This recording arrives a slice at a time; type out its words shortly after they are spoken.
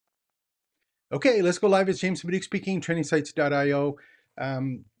Okay, let's go live. It's James Baduk speaking, trainingsites.io.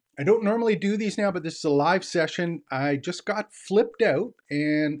 I don't normally do these now, but this is a live session. I just got flipped out,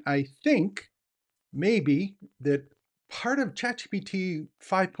 and I think maybe that part of ChatGPT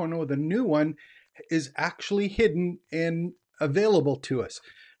 5.0, the new one, is actually hidden and available to us.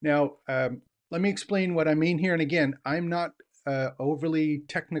 Now, let me explain what I mean here. And again, I'm not overly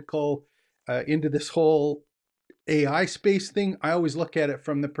technical into this whole AI space thing. I always look at it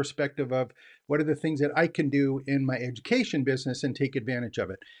from the perspective of what are the things that I can do in my education business and take advantage of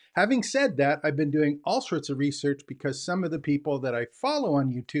it. Having said that, I've been doing all sorts of research because some of the people that I follow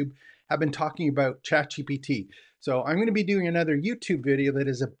on YouTube have been talking about ChatGPT. So I'm going to be doing another YouTube video that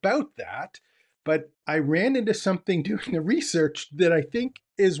is about that. But I ran into something doing the research that I think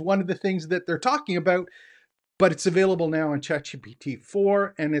is one of the things that they're talking about, but it's available now on ChatGPT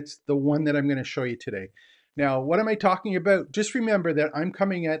 4, and it's the one that I'm going to show you today. Now, what am I talking about? Just remember that I'm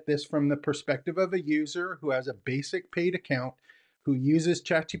coming at this from the perspective of a user who has a basic paid account, who uses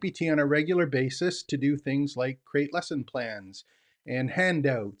ChatGPT on a regular basis to do things like create lesson plans and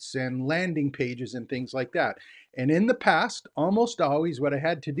handouts and landing pages and things like that. And in the past, almost always what I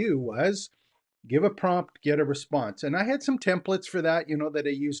had to do was give a prompt, get a response. And I had some templates for that, that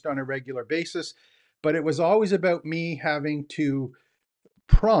I used on a regular basis, but it was always about me having to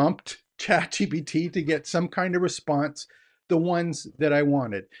prompt ChatGPT to get some kind of response, the ones that I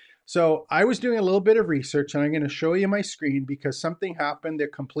wanted. So I was doing a little bit of research, and I'm going to show you my screen because something happened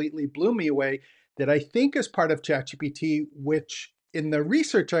that completely blew me away that I think is part of ChatGPT, which in the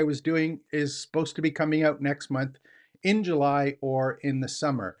research I was doing is supposed to be coming out next month in July or in the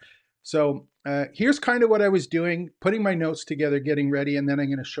summer. So here's kind of what I was doing, putting my notes together, getting ready, and then I'm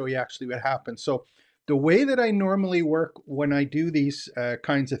going to show you actually what happened. So the way that I normally work when I do these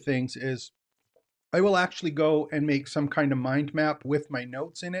kinds of things is I will actually go and make some kind of mind map with my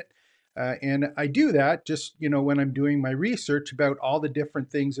notes in it. And I do that just, when I'm doing my research about all the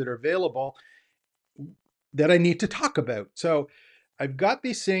different things that are available that I need to talk about. So I've got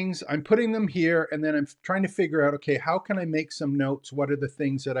these things, I'm putting them here, and then I'm trying to figure out, okay, how can I make some notes? What are the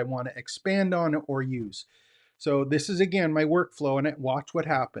things that I want to expand on or use? So this is, again, my workflow, and watch what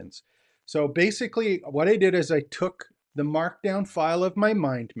happens. So basically what I did is I took the markdown file of my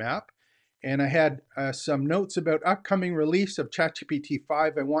mind map, and I had some notes about upcoming release of ChatGPT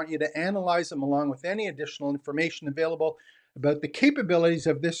 5. I want you to analyze them along with any additional information available about the capabilities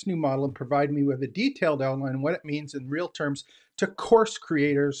of this new model and provide me with a detailed outline on what it means in real terms to course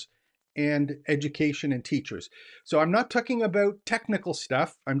creators and education and teachers. So I'm not talking about technical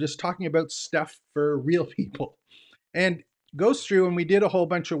stuff. I'm just talking about stuff for real people. And goes through, and we did a whole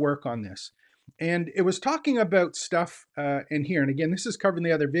bunch of work on this. And it was talking about stuff in here. And again, this is covered in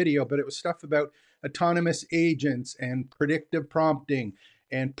the other video, but it was stuff about autonomous agents and predictive prompting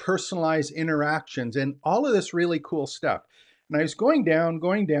and personalized interactions and all of this really cool stuff. And I was going down,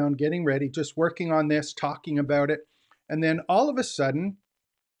 getting ready, just working on this, talking about it. And then all of a sudden,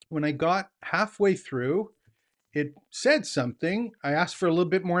 when I got halfway through, it said something. I asked for a little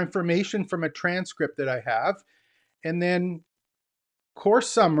bit more information from a transcript that I have. And then course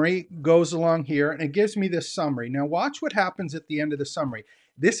summary goes along here, and it gives me this summary. Now watch what happens at the end of the summary.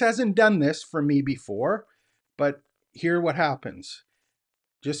 This hasn't done this for me before, but hear what happens.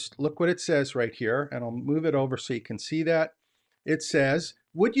 Just look what it says right here, and I'll move it over so you can see that. It says,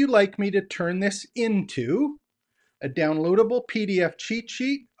 would you like me to turn this into a downloadable PDF cheat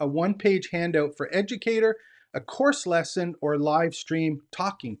sheet, a one-page handout for educator, a course lesson, or live stream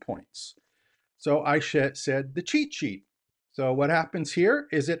talking points? So I said the cheat sheet. So what happens here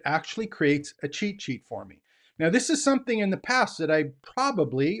is it actually creates a cheat sheet for me. Now this is something in the past that I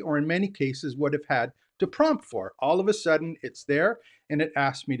probably, or in many cases, would have had to prompt for. All of a sudden it's there, and it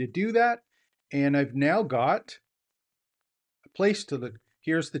asked me to do that. And I've now got a place to look.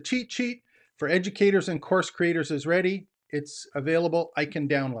 Here's the cheat sheet for educators and course creators is ready. It's available. I can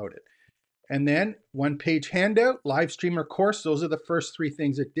download it. And then one-page handout, live stream or course. Those are the first three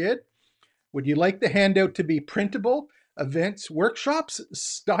things it did. Would you like the handout to be printable, events, workshops,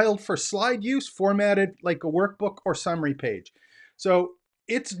 styled for slide use, formatted like a workbook or summary page? So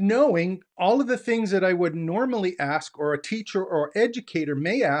it's knowing all of the things that I would normally ask, or a teacher or educator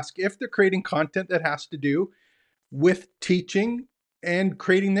may ask if they're creating content that has to do with teaching and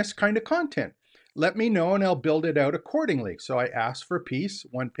creating this kind of content. Let me know and I'll build it out accordingly. So I asked for a piece,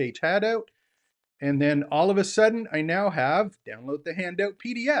 one-page handout, and then all of a sudden I now have download the handout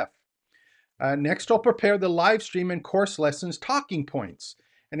PDF. Next, I'll prepare the live stream and course lessons talking points.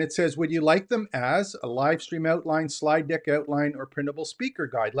 And it says, would you like them as a live stream outline, slide deck outline, or printable speaker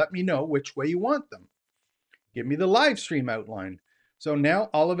guide? Let me know which way you want them. Give me the live stream outline. So now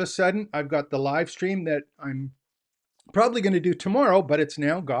all of a sudden I've got the live stream that I'm probably going to do tomorrow, but it's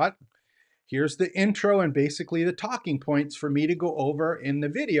now got, here's the intro and basically the talking points for me to go over in the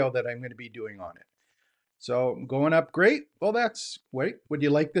video that I'm going to be doing on it. So going up great. Well, wait, would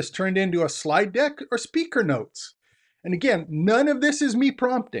you like this turned into a slide deck or speaker notes? And again, none of this is me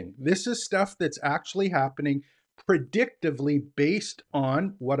prompting. This is stuff that's actually happening predictively based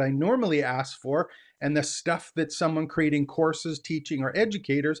on what I normally ask for and the stuff that someone creating courses, teaching, or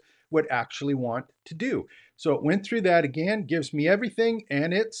educators would actually want to do. So it went through that again, gives me everything,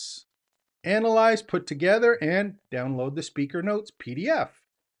 and it's analyzed, put together, and download the speaker notes PDF.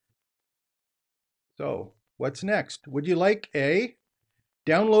 So what's next? Would you like a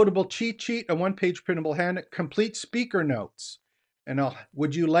downloadable cheat sheet, a one-page printable handout, complete speaker notes? And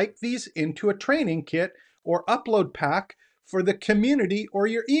would you like these into a training kit or upload pack for the community or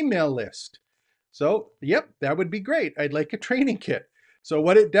your email list? So, yep, that would be great. I'd like a training kit. So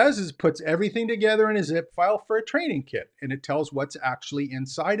what it does is puts everything together in a zip file for a training kit, and it tells what's actually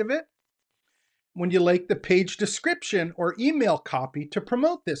inside of it. Would you like the page description or email copy to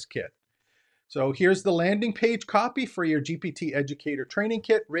promote this kit? So here's the landing page copy for your GPT Educator Training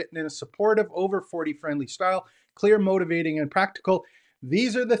Kit, written in a supportive, over 40 friendly style, clear, motivating, and practical.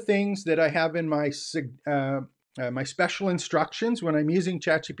 These are the things that I have in my my special instructions when I'm using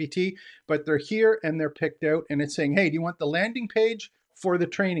ChatGPT, but they're here and they're picked out, and it's saying, hey, do you want the landing page for the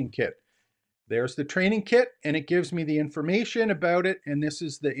training kit? There's the training kit, and it gives me the information about it, and this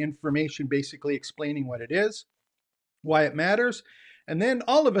is the information basically explaining what it is, why it matters, and then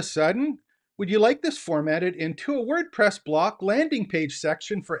all of a sudden, would you like this formatted into a WordPress block landing page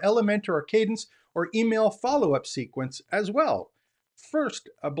section for Elementor or Cadence or email follow-up sequence as well? First,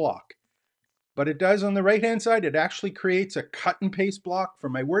 a block. But it does on the right-hand side, it actually creates a cut and paste block for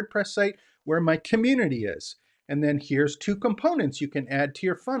my WordPress site where my community is. And then here's two components you can add to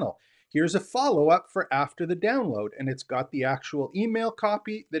your funnel. Here's a follow-up for after the download, and it's got the actual email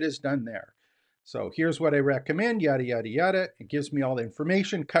copy that is done there. So here's what I recommend, yada, yada, yada. It gives me all the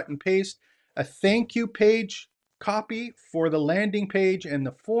information, cut and paste, a thank you page copy for the landing page and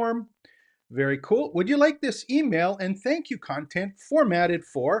the form. Very cool. Would you like this email and thank you content formatted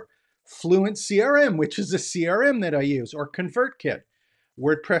for Fluent CRM, which is a CRM that I use, or ConvertKit?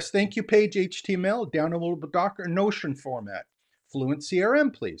 WordPress thank you page, HTML, downloadable Docker, Notion format. Fluent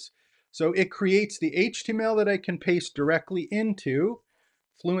CRM, please. So it creates the HTML that I can paste directly into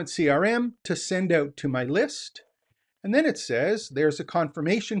Fluent CRM to send out to my list. And then it says there's a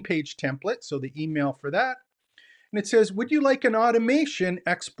confirmation page template, so the email for that. And it says, would you like an automation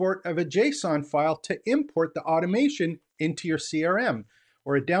export of a JSON file to import the automation into your CRM?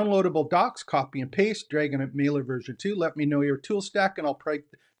 Or a downloadable docs, copy and paste, drag in a mailer version 2. Let me know your tool stack and I'll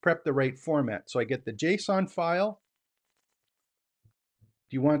prep the right format. So I get the JSON file.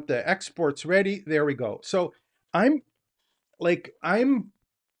 Do you want the exports ready? There we go. So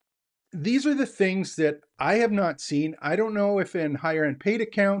these are the things that I have not seen. I don't know if in higher end paid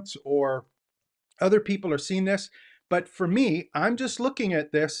accounts or other people are seeing this, but for me, I'm just looking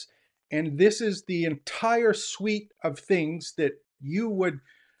at this, and this is the entire suite of things that you would,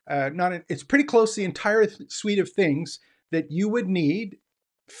 it's pretty close to the entire suite of things that you would need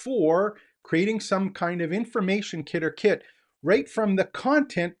for creating some kind of information kit or kit, right from the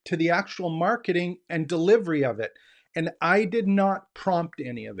content to the actual marketing and delivery of it. And I did not prompt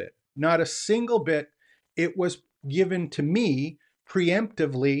any of it, not a single bit. It was given to me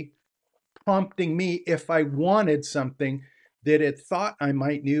preemptively, prompting me if I wanted something that it thought I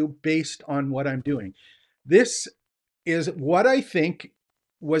might knew based on what I'm doing. This is what I think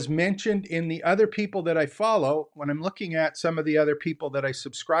was mentioned in the other people that I follow when I'm looking at some of the other people that I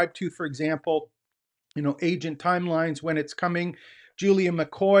subscribe to, for example, Agent Timelines, When It's Coming, Julia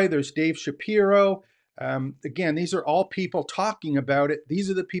McCoy, there's Dave Shapiro. Again, these are all people talking about it. These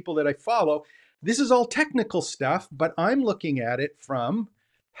are the people that I follow. This is all technical stuff, but I'm looking at it from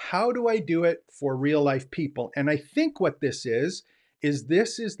how do I do it for real life people? And I think what this is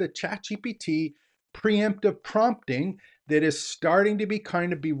this is the ChatGPT preemptive prompting that is starting to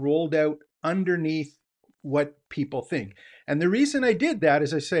be rolled out underneath what people think. And the reason I did that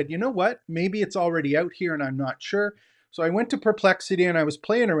is I said, you know what, maybe it's already out here and I'm not sure. So I went to Perplexity and I was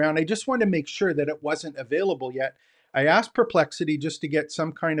playing around. I just wanted to make sure that it wasn't available yet. I asked Perplexity just to get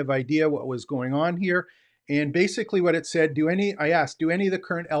some kind of idea what was going on here. And basically what it said, I asked, do any of the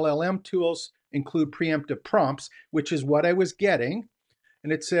current LLM tools include preemptive prompts, which is what I was getting.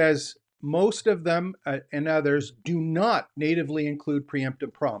 And it says most of them and others do not natively include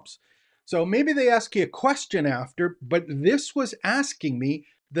preemptive prompts. So maybe they ask you a question after, but this was asking me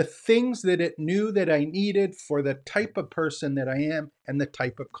the things that it knew that I needed for the type of person that I am and the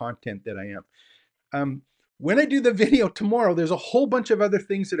type of content that I am. When I do the video tomorrow, there's a whole bunch of other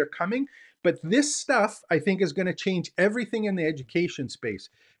things that are coming, but this stuff I think is going to change everything in the education space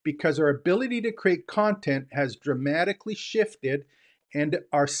because our ability to create content has dramatically shifted, and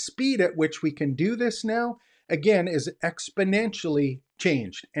our speed at which we can do this now, again, is exponentially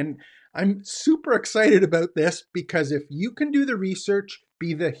changed. And I'm super excited about this because if you can do the research,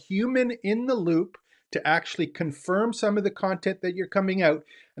 be the human in the loop to actually confirm some of the content that you're coming out,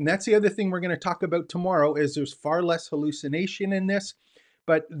 and that's the other thing we're going to talk about tomorrow, is there's far less hallucination in this,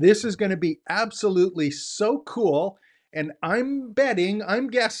 but this is going to be absolutely so cool. And I'm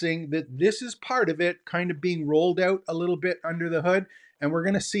guessing that this is part of it kind of being rolled out a little bit under the hood, and we're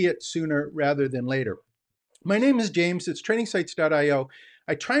going to see it sooner rather than later. My name is James. It's trainingsites.io.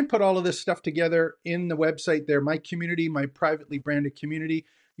 I try and put all of this stuff together in the website there, my community, my privately branded community.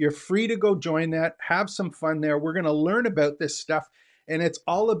 You're free to go join that, have some fun there. We're going to learn about this stuff, and it's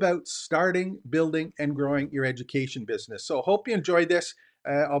all about starting, building, and growing your education business. So hope you enjoyed this.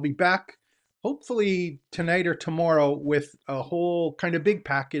 I'll be back hopefully tonight or tomorrow with a whole kind of big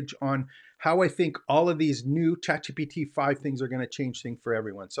package on how I think all of these new ChatGPT 5 things are going to change things for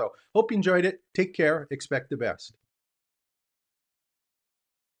everyone. So hope you enjoyed it. Take care. Expect the best.